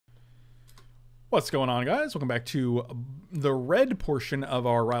What's going on, guys? Welcome back to the red portion of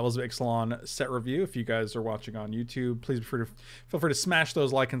our Rivals of Ixalan set review. If you guys are watching on YouTube, please feel free to smash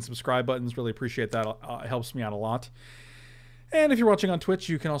those like and subscribe buttons. Really appreciate that. It helps me out a lot. And if you're watching on Twitch,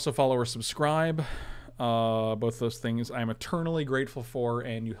 you can also follow or subscribe. Both those things I am eternally grateful for,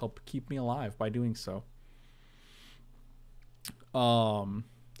 and you help keep me alive by doing so.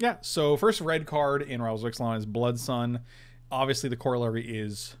 Yeah, so first red card in Rivals of Ixalan is Blood Sun. Obviously, the corollary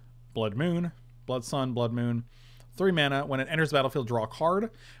is Blood Moon. Blood Sun, Blood Moon, 3 mana. When it enters the battlefield, draw a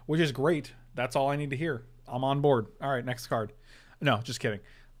card, which is great. That's all I need to hear. I'm on board. All right, next card. No, just kidding.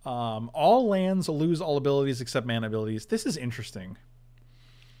 All lands lose all abilities except mana abilities. This is interesting.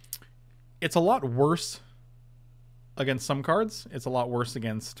 It's a lot worse against some cards. It's a lot worse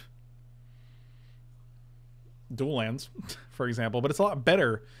against dual lands, for example, but it's a lot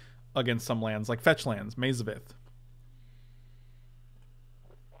better against some lands, like fetch lands, Maze of Ith.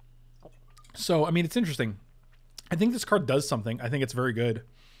 So, I mean, it's interesting. I think this card does something. I think it's very good.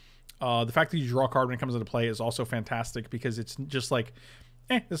 The fact that you draw a card when it comes into play is also fantastic because it's just like,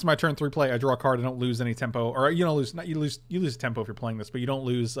 this is my turn 3 play. I draw a card. I don't lose any tempo, or you don't lose. Not you lose tempo if you're playing this, but you don't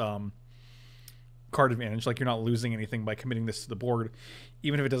lose card advantage. Like you're not losing anything by committing this to the board,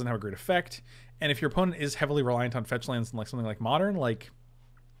 even if it doesn't have a great effect. And if your opponent is heavily reliant on fetch lands and like something like Modern, like,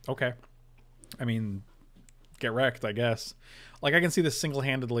 okay, I mean, get wrecked, I guess. Like I can see this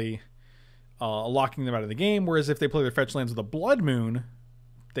single-handedly locking them out of the game, whereas if they play their fetch lands with a Blood Moon,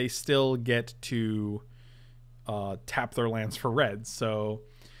 they still get to tap their lands for red. So,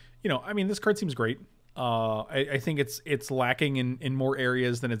 you know, I mean, this card seems great. I think it's lacking in more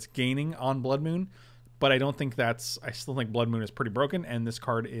areas than it's gaining on Blood Moon, but I don't think that's... I still think Blood Moon is pretty broken, and this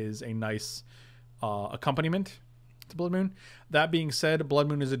card is a nice accompaniment to Blood Moon. That being said, Blood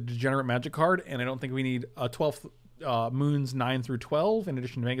Moon is a degenerate magic card, and I don't think we need a 12th moons 9 through 12 in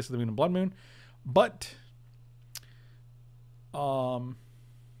addition to Vegas of the Moon and Blood Moon, but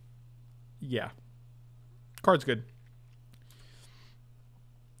yeah, card's good.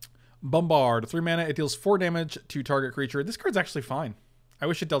 Bombard, 3 mana, it deals 4 damage to target creature. This card's actually fine. I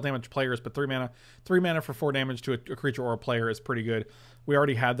wish it dealt damage to players, but 3 mana for 4 damage to a creature or a player is pretty good. We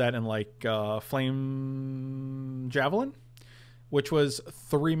already had that in like Flame Javelin, which was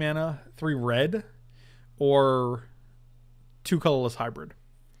 3 mana, 3 red, or 2 colorless hybrid.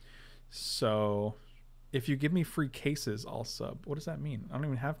 So if you give me free cases, I'll sub. What does that mean? I don't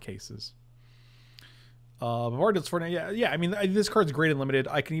even have cases. Bombard deals 4 damage. Yeah. I mean, this card's great and limited.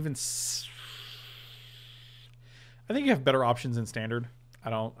 I can even... I think you have better options in standard.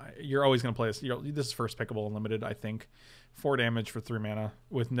 You're always going to play this. This is first pickable and limited, I think. 4 damage for 3 mana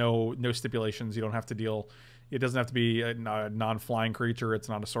with no stipulations. You don't have to deal... It doesn't have to be a non-flying creature. It's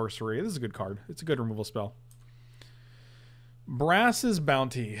not a sorcery. This is a good card. It's a good removal spell. Brass's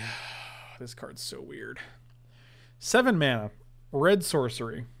Bounty. This card's so weird. 7 mana. Red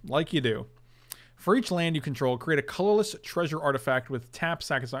sorcery. Like you do. For each land you control, create a colorless treasure artifact with tap,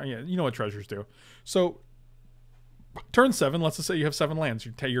 sack, and... Yeah, you know what treasures do. So, turn 7, let's just say you have 7 lands.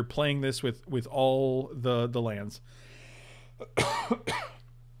 You're playing this with all the lands.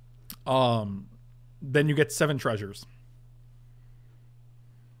 Then you get 7 treasures.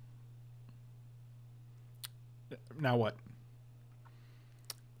 Now what?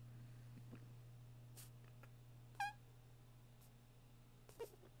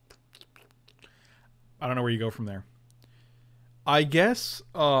 I don't know where you go from there. I guess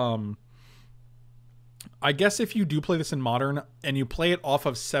if you do play this in Modern and you play it off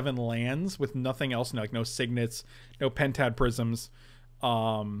of 7 lands with nothing else, like no signets, no pentad prisms,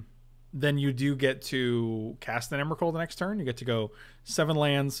 then you do get to cast an Emrakul the next turn. You get to go 7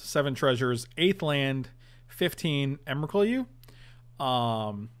 lands, 7 treasures, 8th land, 15 Emrakul you.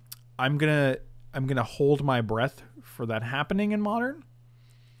 I'm gonna hold my breath for that happening in Modern.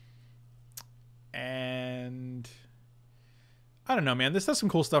 And I don't know, man. This does some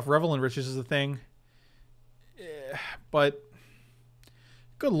cool stuff. Revel in Riches is a thing. But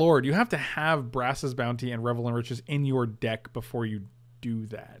good lord, you have to have Brass's Bounty and Revel in Riches in your deck before you do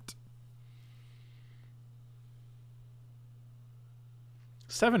that.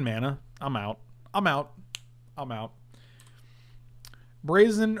 7 mana. I'm out.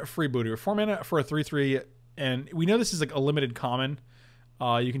 Brazen Freebooter. 4 mana for a 3/3, and we know this is like a limited common.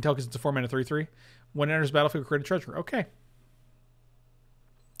 You can tell because it's a 4 mana 3/3. When it enters battlefield, create a treasure. Okay.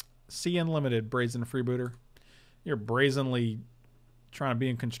 See Unlimited, Brazen Freebooter. You're brazenly trying to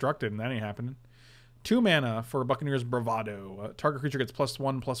be constructed, and that ain't happening. 2 mana for Buccaneer's Bravado. Target creature gets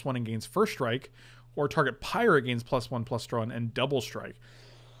 +1/+1 and gains first strike, or target pirate gains +1/+1 and double strike.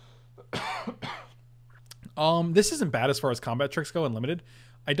 This isn't bad as far as combat tricks go in limited.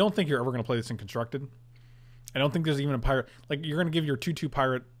 I don't think you're ever going to play this in constructed. I don't think there's even a pirate. Like, you're going to give your 2/2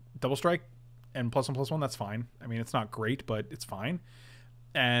 pirate double strike and +1/+1. That's fine. I mean, it's not great, but it's fine.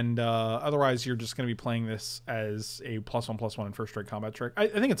 And otherwise, you're just going to be playing this as a +1/+1 and first strike combat trick. I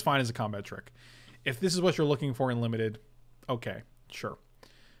think it's fine as a combat trick. If this is what you're looking for in limited, okay, sure.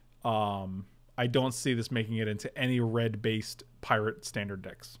 I don't see this making it into any red-based pirate standard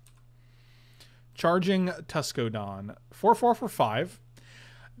decks. Charging Tuskodon. 4/4 for 5.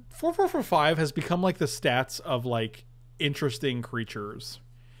 4/4 for 5 has become like the stats of like interesting creatures.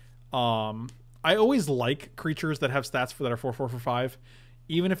 I always like creatures that have stats that are 4/4 for 5,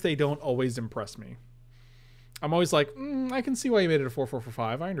 even if they don't always impress me. I'm always like, I can see why you made it a 4/4 for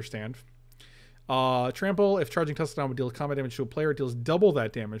 5. I understand. Trample, if charging Tuskodon would deal combat damage to a player, it deals double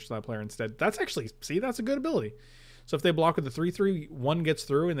that damage to that player instead. That's actually, see, that's a good ability. So if they block with the 3/3, 1 gets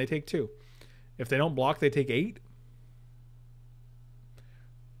through and they take 2. If they don't block, they take 8.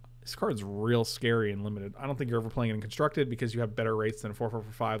 This card's real scary and limited. I don't think you're ever playing it in constructed because you have better rates than 4/4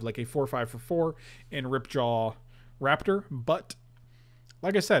 for 5, like a 4/5 for 4 in Ripjaw Raptor. But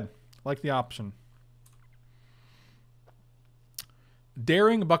like I said, I like the option.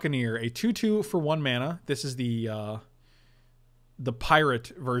 Daring Buccaneer, a 2/2 for 1 mana. This is the pirate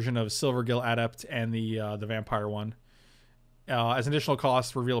version of Silvergill Adept and the vampire one. As an additional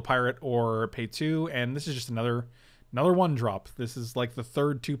cost, reveal a pirate or pay 2, and this is just another 1-drop. This is like the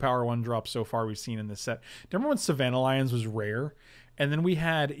third 2-power 1-drop so far we've seen in this set. Remember when Savannah Lions was rare, and then we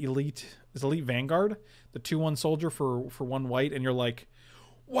had Elite Vanguard, the 2/1 soldier for 1 white, and you're like,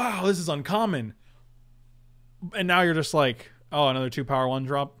 wow, this is uncommon. And now you're just like, oh, another 2-power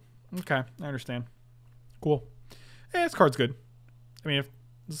 1-drop. Okay, I understand. Cool. This card's good. I mean,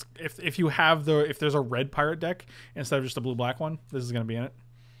 if you have if there's a red pirate deck instead of just a blue-black one, this is going to be in it.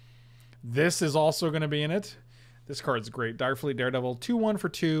 This is also going to be in it. This card's great. Direfleet Daredevil, 2/1 for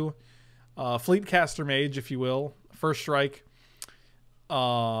 2. Fleetcaster Mage, if you will. First strike.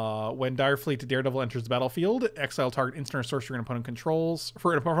 When Direfleet Daredevil enters the battlefield, exile target instant or sorcery an opponent controls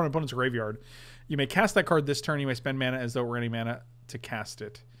for an opponent's graveyard. You may cast that card this turn. You may spend mana as though it were any mana to cast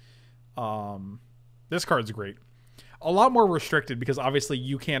it. This card's great. A lot more restricted because obviously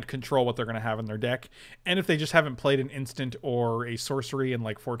you can't control what they're going to have in their deck. And if they just haven't played an instant or a sorcery in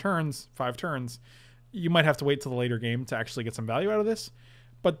like 5 turns, you might have to wait till the later game to actually get some value out of this.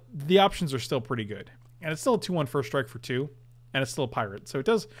 But the options are still pretty good. And it's still a 2/1 first strike for 2. And it's still a pirate. So it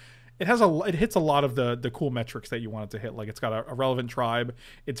hits a lot of the cool metrics that you want it to hit. Like it's got a relevant tribe.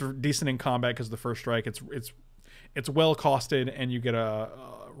 It's decent in combat because of the first strike. It's well costed and you get a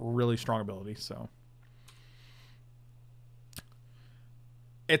really strong ability. So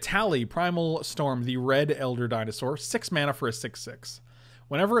Itali, Primal Storm, the red Elder Dinosaur, 6 mana for a 6/6.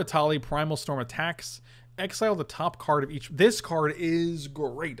 Whenever Itali, Primal Storm attacks, exile the top card of each. This card is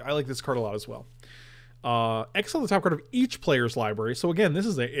great. I like this card a lot as well. Exile the top card of each player's library. So again, this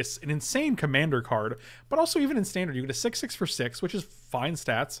is it's an insane commander card, but also even in standard, you get a 6/6 for 6, which is fine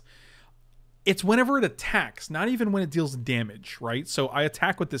stats. It's whenever it attacks, not even when it deals damage, right? So I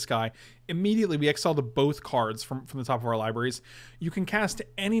attack with this guy. Immediately, we exile to both cards from the top of our libraries. You can cast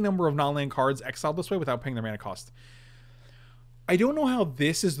any number of non-land cards exiled this way without paying their mana cost. I don't know how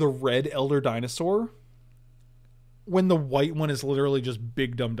this is the red Elder Dinosaur when the white one is literally just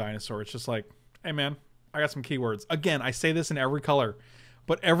Big Dumb Dinosaur. It's just like, hey man, I got some keywords. Again, I say this in every color,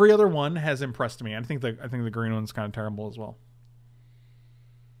 but every other one has impressed me. I think the green one's kind of terrible as well.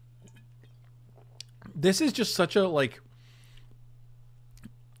 This is just such a like.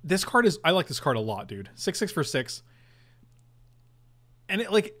 This card is. I like this card a lot, dude. 6/6 for 6, and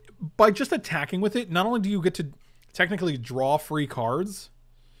it like by just attacking with it, not only do you get to technically draw free cards,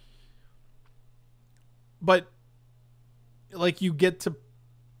 but like you get to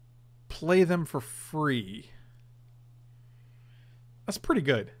play them for free. That's pretty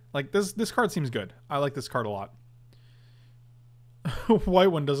good. Like this card seems good. I like this card a lot.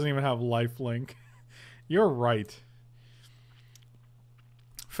 White one doesn't even have lifelink. You're right.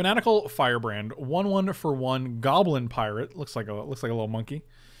 Fanatical Firebrand, 1/1 for 1 Goblin Pirate. Looks like a little monkey.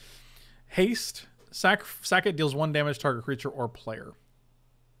 Haste, sack it, deals 1 damage to target creature or player.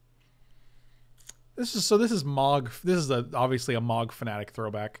 This is Mog. This is obviously a Mog Fanatic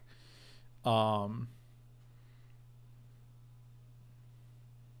throwback.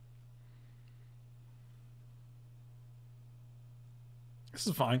 This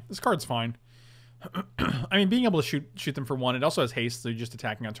is fine. This card's fine. I mean, being able to shoot them for 1. It also has haste, so you're just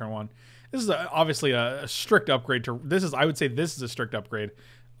attacking on turn 1. This is obviously a strict upgrade to. I would say this is a strict upgrade.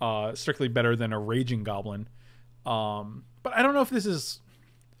 Strictly better than a Raging Goblin. But I don't know if this is.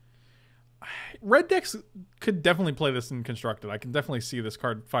 red decks could definitely play this in constructed. I can definitely see this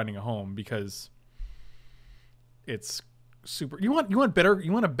card finding a home because it's super. You want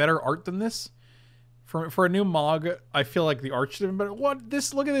a better art than this for a new Mog. I feel like the art should have been better. What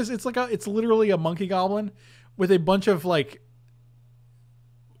this? Look at this. It's literally a monkey goblin with a bunch of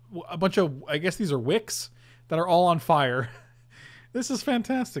I guess these are wicks that are all on fire. This is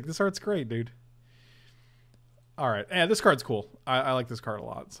fantastic. This art's great, dude. All right, yeah, this card's cool. I like this card a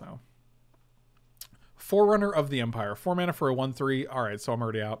lot. So, Forerunner of the Empire, 4 mana for a 1/3. All right, so I'm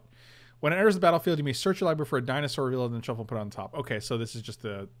already out. When it enters the battlefield, you may search your library for a dinosaur, reveal it, and then shuffle and put it on top. Okay, so this is just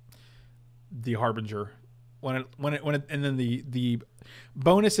the Harbinger. And then the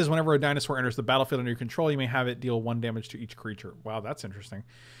bonus is whenever a dinosaur enters the battlefield under your control, you may have it deal 1 damage to each creature. Wow, that's interesting.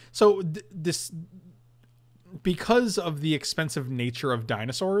 So this, because of the expensive nature of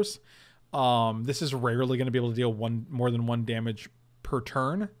dinosaurs, this is rarely going to be able to deal more than 1 damage per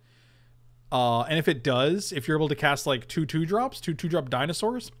turn. And if it does, if you're able to cast like 2 2-drop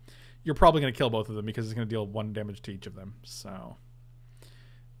dinosaurs, you're probably going to kill both of them because it's going to deal 1 damage to each of them. So,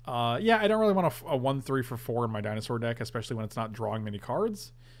 yeah, I don't really want a 1/3 for 4 in my dinosaur deck, especially when it's not drawing many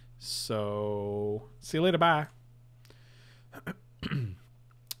cards. So, see you later, bye.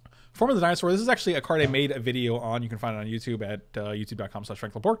 Form of the Dinosaur. This is actually a card I made a video on. You can find it on YouTube at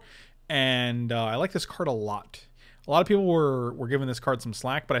youtube.com/FrankLepore. And I like this card a lot. A lot of people were giving this card some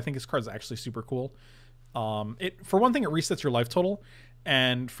slack, but I think this card is actually super cool. For one thing, it resets your life total.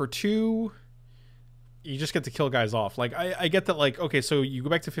 And for 2, you just get to kill guys off. Like, I get that, like, okay, so you go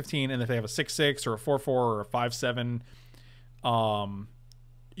back to 15, and if they have a 6/6 or a 4/4 or a 5/7,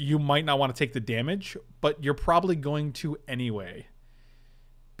 you might not want to take the damage, but you're probably going to anyway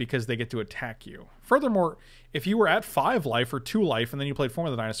because they get to attack you. Furthermore, if you were at 5 life or 2 life and then you played Form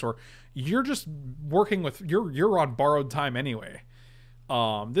of the Dinosaur, you're just working with you're on borrowed time anyway.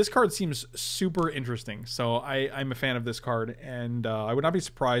 This card seems super interesting, so I'm a fan of this card, and I would not be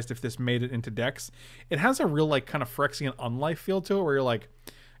surprised if this made it into decks. It has a real like kind of Phyrexian Unlife feel to it, where you're like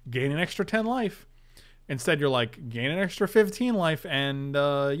gain an extra 10 life. Instead, you're like gain an extra 15 life and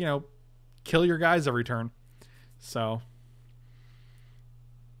you know, kill your guys every turn. So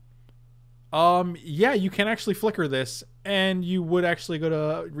yeah, you can actually flicker this, and you would actually go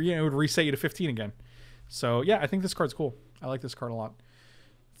to, you know, it would reset you to 15 again. So yeah, I think this card's cool. I like this card a lot.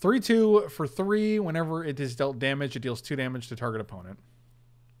 3/2 for 3. Whenever it is dealt damage, it deals 2 damage to target opponent.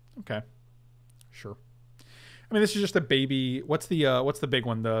 Okay, sure. I mean, this is just a baby. What's the big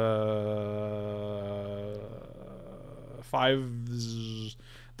one? The 5,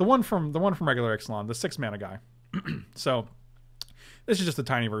 the one from regular Ixalan, the 6 mana guy. So this is just a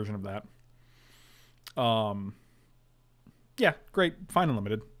tiny version of that. Yeah, great, fine and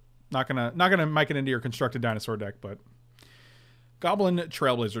limited. Not gonna mic it into your constructed dinosaur deck, but Goblin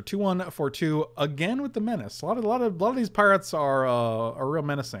Trailblazer, 2/1 for 2 again with the menace. A lot of these pirates are real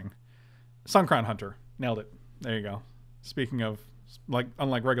menacing. Suncrown Hunter, nailed it. There you go. Speaking of, like,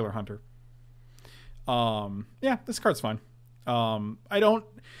 unlike regular Hunter. Yeah, this card's fine. I don't,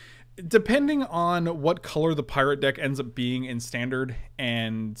 depending on what color the pirate deck ends up being in standard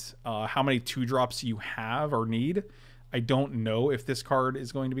and how many 2-drops you have or need, I don't know if this card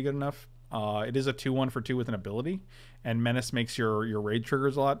is going to be good enough. It is a 2/1 for 2 with an ability, and menace makes your raid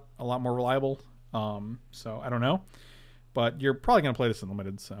triggers a lot more reliable. So I don't know, but you're probably gonna play this in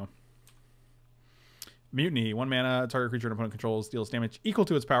limited. So Mutiny, 1 mana, target creature an opponent controls deals damage equal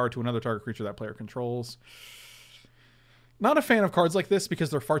to its power to another target creature that player controls. Not a fan of cards like this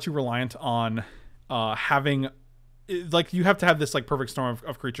because they're far too reliant on having, like, you have to have this like perfect storm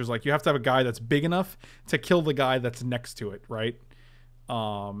of creatures. Like, you have to have a guy that's big enough to kill the guy that's next to it, right?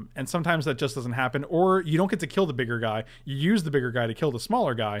 And sometimes that just doesn't happen, or you don't get to kill the bigger guy. You use the bigger guy to kill the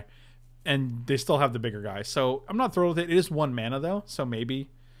smaller guy, and they still have the bigger guy. So I'm not thrilled with it. It is 1 mana though, so maybe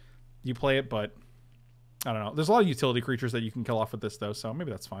you play it, but I don't know. There's a lot of utility creatures that you can kill off with this though, so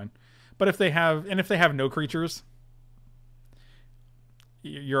maybe that's fine. But if they have no creatures,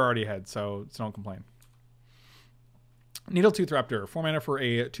 you're already ahead, so don't complain. Needletooth Raptor, 4 mana for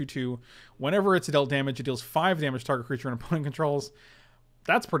a 2/2. Whenever it's dealt damage, it deals 5 damage to target creature and opponent controls.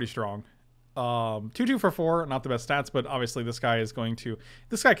 That's pretty strong. 2/2 for 4, not the best stats, but obviously this guy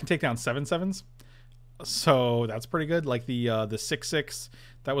can take down 7/7s. So that's pretty good. Like the 6/6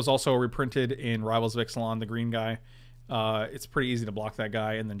 that was also reprinted in Rivals of Ixalan, the green guy. It's pretty easy to block that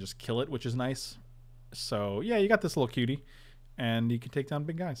guy and then just kill it, which is nice. So yeah, you got this little cutie, and you can take down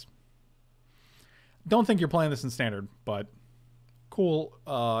big guys. Don't think you're playing this in standard, but cool.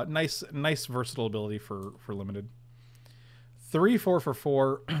 Nice versatile ability for limited. 3/4 for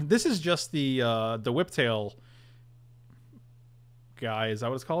 4. This is just the whiptail guy. Is that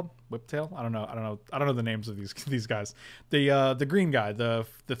what it's called? Whiptail? I don't know. I don't know the names of these guys. The green guy, the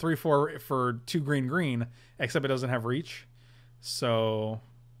 3/4 for 2 green, except it doesn't have reach. So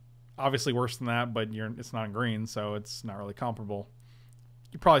obviously worse than that, but it's not in green, so it's not really comparable.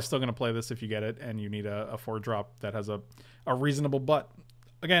 You're probably still going to play this if you get it, and you need a 4-drop that has a reasonable butt.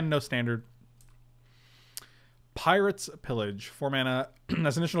 Again, no standard. Pirate's Pillage. 4 mana.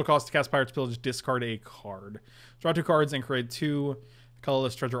 As initial cost to cast Pirate's Pillage, discard a card. Draw 2 cards and create 2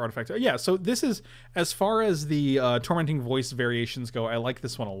 colorless treasure artifacts. Yeah, so this is, as far as the Tormenting Voice variations go, I like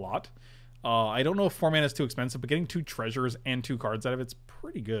this one a lot. I don't know if 4 mana is too expensive, but getting 2 treasures and 2 cards out of it's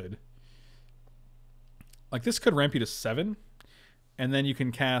pretty good. Like, this could ramp you to 7. And then you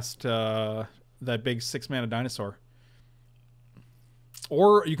can cast that big 6-mana dinosaur.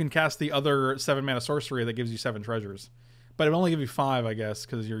 Or you can cast the other 7-mana sorcery that gives you 7 treasures. But it will only give you 5, I guess,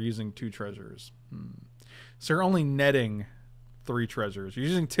 because you're using 2 treasures. So you're only netting 3 treasures. You're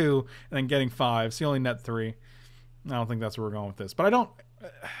using 2 and then getting 5, so you only net 3. I don't think that's where we're going with this. But I don't...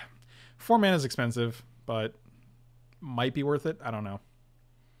 4 mana is expensive, but might be worth it. I don't know.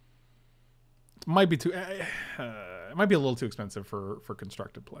 It might be too... it might be a little too expensive for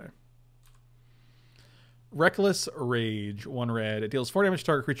constructed play. Reckless Rage, 1 red. It deals 4 damage to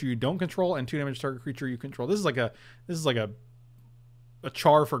target creature you don't control and 2 damage to target creature you control. This is like a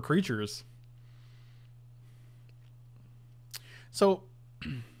char for creatures. So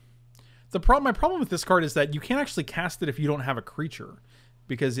my problem with this card is that you can't actually cast it if you don't have a creature,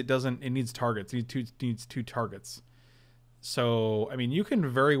 because it needs targets. It needs 2 targets. So I mean, you can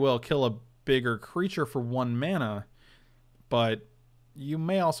very well kill a bigger creature for 1 mana, but you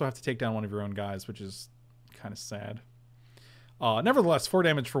may also have to take down one of your own guys, which is kind of sad. Nevertheless, 4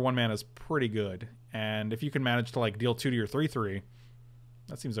 damage for 1 mana is pretty good, and if you can manage to like deal 2 to your 3/3,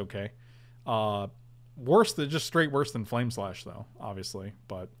 that seems okay. Worse than just straight worse than Flame Slash, though, obviously.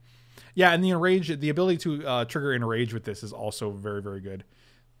 But yeah, and the enrage, the ability to trigger enrage with this is also very, very good.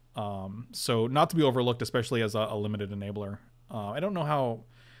 So not to be overlooked, especially as a limited enabler. I don't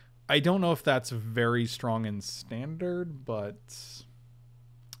know if that's very strong in standard, but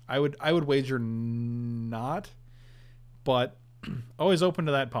I would wager not. But always open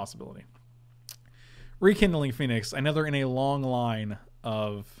to that possibility. Rekindling Phoenix, another in a long line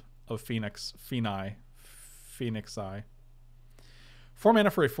of Phoenixi. 4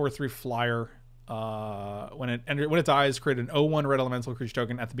 mana for a 4/3 flyer. When it dies, create an 0/1 red elemental creature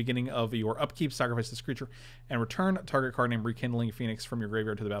token at the beginning of your upkeep. Sacrifice this creature and return target card named Rekindling Phoenix from your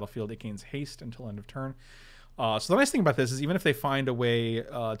graveyard to the battlefield. It gains haste until end of turn. So the nice thing about this is even if they find a way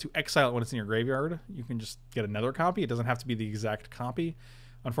to exile it when it's in your graveyard, you can just get another copy. It doesn't have to be the exact copy.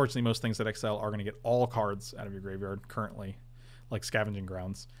 Unfortunately, most things that exile are going to get all cards out of your graveyard currently, like Scavenging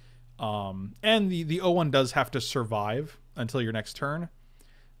Grounds. And the 0/1 does have to survive until your next turn.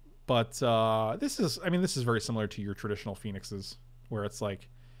 But this is very similar to your traditional Phoenixes, where it's like,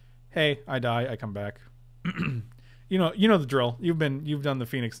 hey, I die, I come back. you know the drill. You've done the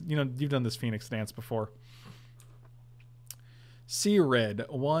Phoenix. You've done this Phoenix dance before. Sea Red,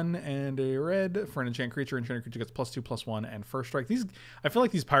 1 and a red for an enchanted creature. Enchanted creature gets +2/+1 and first strike. I feel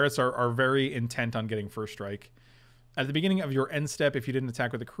like these pirates are very intent on getting first strike. At the beginning of your end step, if you didn't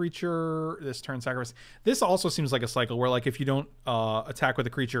attack with a creature, this turn sacrifice. This also seems like a cycle where, like, if you don't attack with a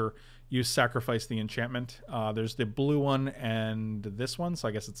creature, you sacrifice the enchantment. There's the blue one and this one, so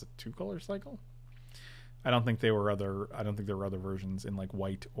I guess it's a 2-color cycle. I don't think there were other versions in like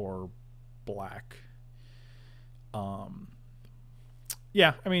white or black.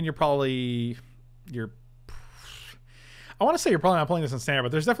 Yeah, I mean, I want to say you're probably not playing this in standard,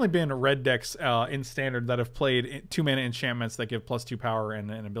 but there's definitely been red decks in standard that have played 2-mana enchantments that give +2 power and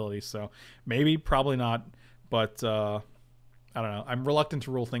abilities. So maybe, probably not, but I don't know. I'm reluctant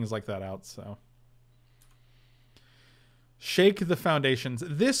to rule things like that out. So Shake the Foundations.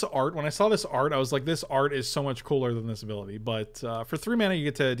 This art, when I saw this art, I was like, this art is so much cooler than this ability. But for 3 mana, you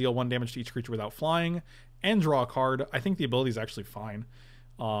get to deal 1 damage to each creature without flying and draw a card. I think the ability is actually fine.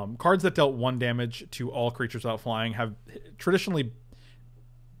 Cards that dealt 1 damage to all creatures without flying have traditionally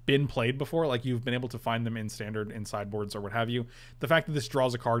been played before. Like, you've been able to find them in standard, in sideboards, or what have you. The fact that this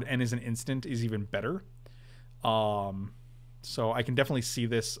draws a card and is an instant is even better. So I can definitely see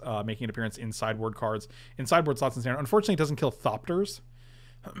this making an appearance in sideboard cards. In sideboard slots in standard. Unfortunately, it doesn't kill Thopters.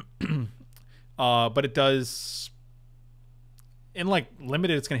 But it does... In like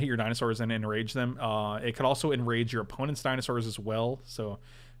limited, it's going to hit your dinosaurs and enrage them. It could also enrage your opponent's dinosaurs as well, so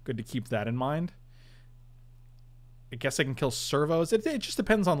good to keep that in mind. I guess I can kill servos. It just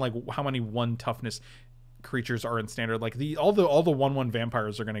depends on like how many 1 toughness creatures are in standard. Like all the 1/1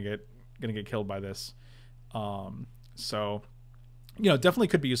 vampires are going to get killed by this. So you know, definitely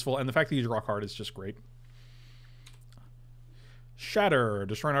could be useful. And the fact that you draw a card is just great. Shatter.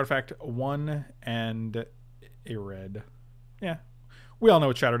 Destroy an artifact, 1 and a red. Yeah. We all know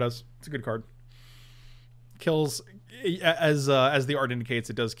what Shatter does. It's a good card. Kills, as the art indicates,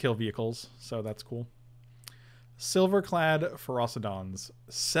 it does kill vehicles. So that's cool. Silverclad Ferocidons.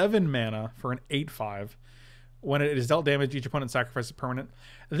 7 mana for an 8/5. When it is dealt damage, each opponent sacrifices a permanent.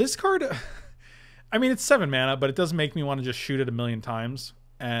 This card, I mean, it's 7 mana, but it does make me want to just shoot it a million times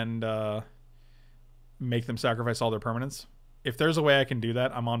and make them sacrifice all their permanents. If there's a way I can do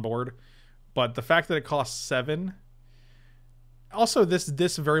that, I'm on board. But the fact that it costs 7... Also,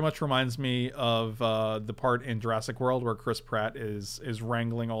 this very much reminds me of the part in Jurassic World where Chris Pratt is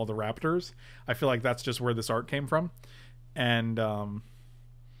wrangling all the raptors. I feel like that's just where this art came from. And...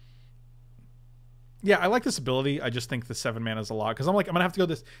 yeah, I like this ability. I just think the 7 mana is a lot. Because I'm like, I'm going to have to go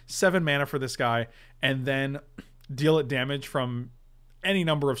this 7 mana for this guy and then deal it damage from any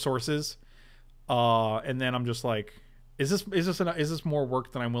number of sources. And then I'm just like, is this more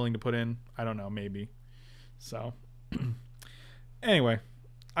work than I'm willing to put in? I don't know, maybe. So, anyway,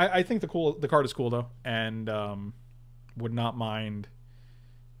 I think the card is cool, though. And would not mind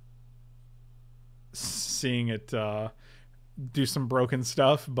seeing it do some broken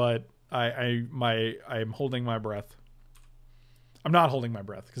stuff, but... I'm holding my breath. I'm not holding my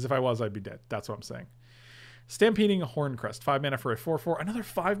breath, because if I was, I'd be dead. That's what I'm saying. Stampeding Horncrest. 5 mana for a 4/4. Another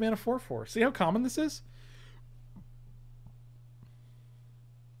 5 mana 4/4. See how common this is?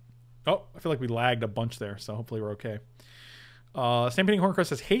 Oh, I feel like we lagged a bunch there, so hopefully we're okay. Stampeding Horncrest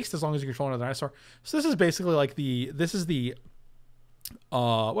has haste as long as you control another dinosaur. So this is basically like this is the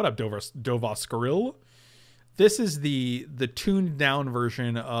what up, Dovascaril? This is the tuned down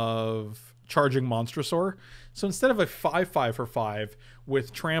version of Charging Monstrosaur. So instead of a 5/5 for 5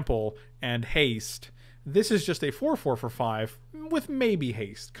 with trample and haste, this is just a 4/4 for 5 with maybe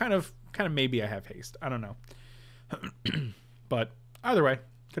haste. Kind of maybe I have haste. I don't know. But either way,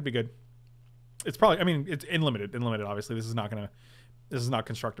 could be good. It's probably, I mean, it's unlimited. Unlimited, obviously. This is not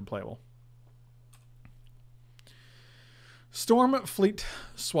constructed playable. Stormfleet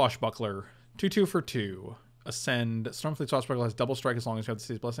Swashbuckler. 2/2 for 2. Ascend. Stormfleet Swashbuckler has double strike as long as you have the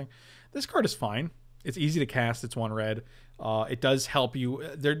City's Blessing. This card is fine. It's easy to cast. It's 1 red. It does help you.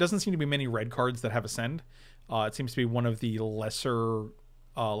 There doesn't seem to be many red cards that have Ascend. It seems to be one of the lesser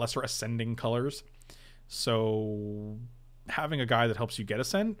ascending colors. So having a guy that helps you get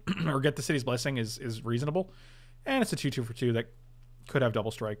Ascend or get the City's Blessing is reasonable. And it's a 2/2 for 2 that could have double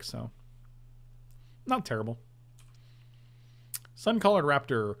strike. So not terrible. Sun-Colored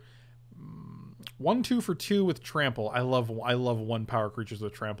Raptor. 1/2 for 2 with trample. I love 1 power creatures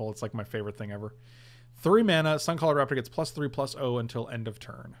with trample. It's like my favorite thing ever. 3 mana. Sun-Colored Raptor gets +3/+0 until end of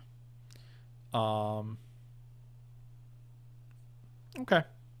turn. Okay,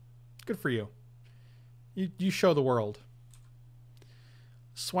 good for you. You show the world.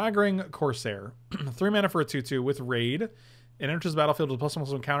 Swaggering Corsair. 3 mana for a 2/2 with raid. It enters the battlefield with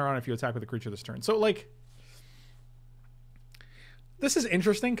 +1/+1 counter on if you attack with a creature this turn. So like, this is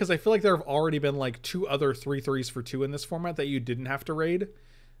interesting because I feel like there have already been like 2 other 3/3s for 2 in this format that you didn't have to raid.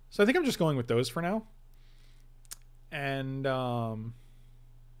 So I think I'm just going with those for now. And I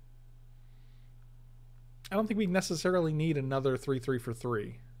don't think we necessarily need another 3/3 for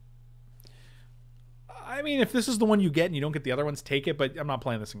 3. I mean, if this is the one you get and you don't get the other ones, take it, but I'm not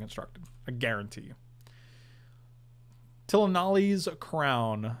playing this in Constructed. I guarantee you. Tilonali's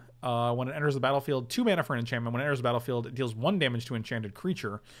Crown. When it enters the battlefield, 2 mana for an enchantment. When it enters the battlefield, it deals 1 damage to enchanted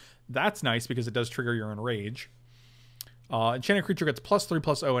creature. That's nice because it does trigger your Enrage. Enchanted creature gets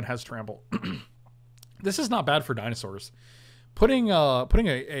 +3/+0 and has trample. This is not bad for dinosaurs. Putting an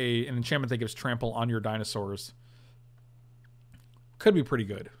enchantment that gives trample on your dinosaurs could be pretty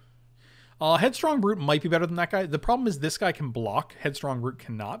good. Headstrong Brute might be better than that guy. The problem is this guy can block. Headstrong Brute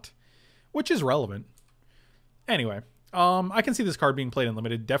cannot, which is relevant. Anyway. I can see this card being played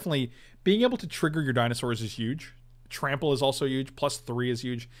unlimited. Definitely being able to trigger your dinosaurs is huge. Trample is also huge. +3 is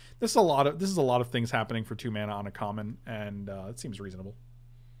huge. This is a lot of things happening for 2 mana on a common, and it seems reasonable.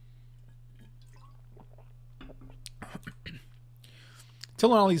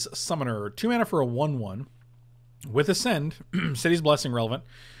 Tilonali's Summoner. 2 mana for a 1/1 with Ascend. City's Blessing relevant.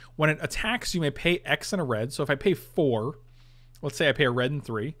 When it attacks, you may pay X and a red. So if I pay 4, let's say I pay a red and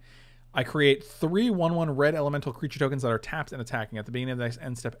 3. I create 3 1/1 red elemental creature tokens that are tapped and attacking. At the beginning of the next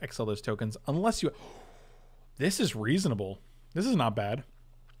end step, exile those tokens. Unless you... This is reasonable. This is not bad.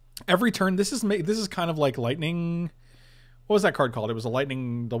 Every turn, this is kind of like lightning... What was that card called? It was a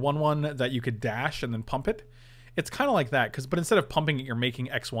lightning... The 1/1 that you could dash and then pump it. It's kind of like that. But instead of pumping it, you're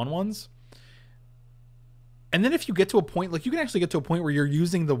making X 1/1s. And then if you get to a point, like you can actually get to a point where you're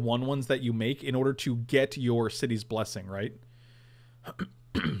using the 1/1s that you make in order to get your city's blessing, right?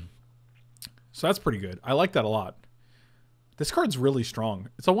 So that's pretty good. I like that a lot. This card's really strong.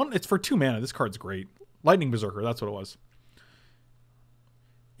 It's for 2 mana. This card's great. Lightning Berserker, that's what it was.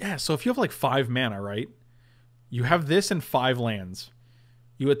 Yeah, so if you have like 5 mana, right? You have this and 5 lands.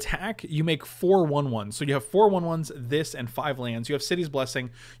 You attack, you make 4 1/1s. So you have 4 1/1s, this, and 5 lands. You have City's Blessing.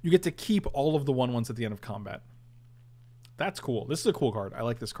 You get to keep all of the 1/1s at the end of combat. That's cool. This is a cool card. I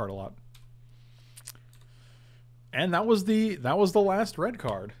like this card a lot. And that was the last red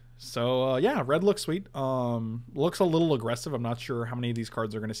card. So yeah, red looks sweet. Looks a little aggressive. I'm not sure how many of these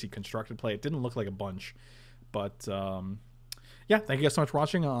cards are going to see constructed play. It didn't look like a bunch, but yeah, thank you guys so much for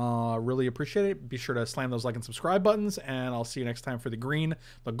watching. Really appreciate it. Be sure to slam those like and subscribe buttons, and I'll see you next time for the green,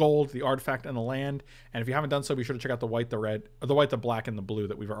 the gold, the artifact, and the land. And if you haven't done so, be sure to check out the white, the red, or the white, the black, and the blue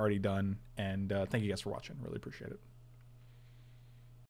that we've already done. And thank you guys for watching. Really appreciate it.